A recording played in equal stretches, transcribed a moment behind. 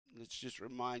let's just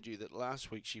remind you that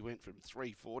last week she went from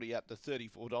 $3.40 up to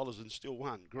 $34 and still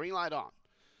won. Green light on.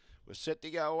 We're set to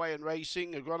go away in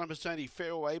racing. Agronomist only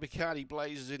fairway. Bacardi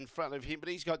Blaze is in front of him, but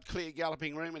he's got clear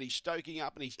galloping room and he's stoking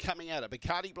up and he's coming at it.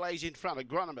 Bacardi Blaze in front.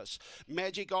 Agronomist.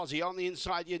 Magic Aussie on the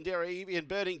inside. Yandera Evie and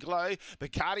Burning Glow.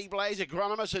 Bacardi Blaze,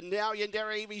 Agronomist, and now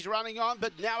Yandera Evie's running on,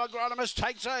 but now Agronomist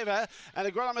takes over and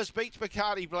Agronomist beats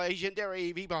Bacardi Blaze. Yandera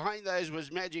Evie behind those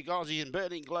was Magic Aussie and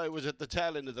Burning Glow was at the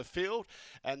tail end of the field,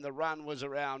 and the run was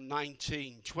around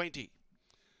 19.20.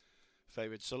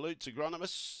 Favourite salutes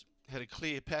Agronomist. Had a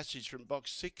clear passage from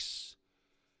box 6.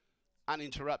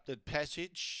 Uninterrupted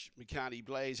passage. Bacardi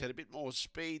Blaze had a bit more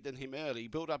speed than him early.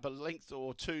 Built up a length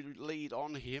or two lead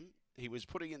on him. He was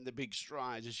putting in the big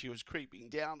strides as she was creeping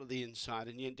down to the inside,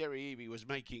 and Yandera Evie was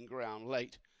making ground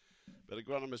late. But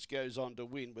Agronomist goes on to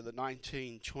win with a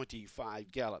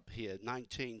 19.25 gallop here.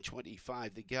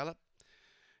 19.25 the gallop.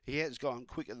 He has gone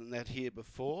quicker than that here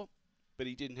before, but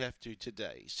he didn't have to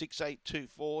today.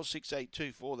 6824,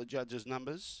 6824 the judges'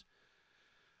 numbers.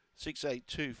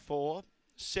 6824,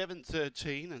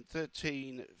 713 and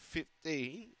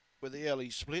 1315 were the early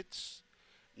splits.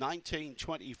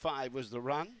 19.25 was the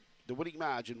run. The winning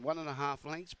margin 1.5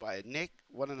 lengths by a neck,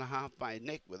 1.5 by a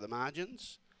neck with the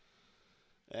margins.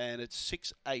 And it's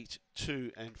 6, 8,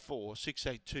 2 and 4. 6,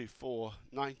 8, 2, 4,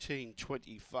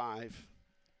 19.25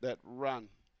 that run.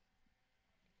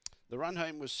 The run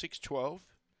home was 6.12.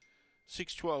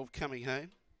 6.12 coming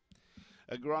home.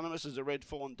 Agronomist is a red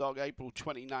fawn dog, April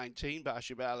 2019.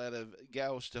 Barshabal out of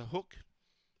Galster Hook.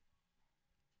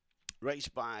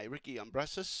 Raced by Ricky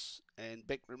Umbrasis and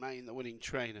Beck Remain the winning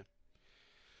trainer.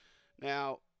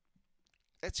 Now,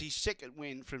 that's his second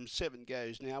win from 7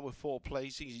 goes now with 4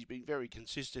 placings. He's been very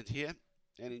consistent here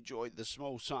and enjoyed the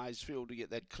small size field to get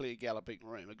that clear galloping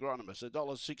room. Agronomist,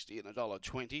 $1.60 and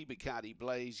 $1.20. Bacardi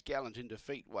Blaze, gallant in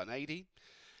defeat, $1.80.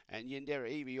 And Yandera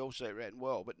Evie also ran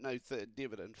well, but no third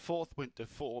dividend. Fourth went to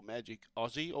 4, Magic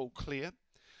Aussie, all clear.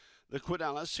 The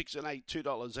Quinella, 6 and 8,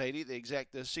 $2.80. The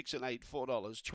Exacta, 6 and 8, $4.20.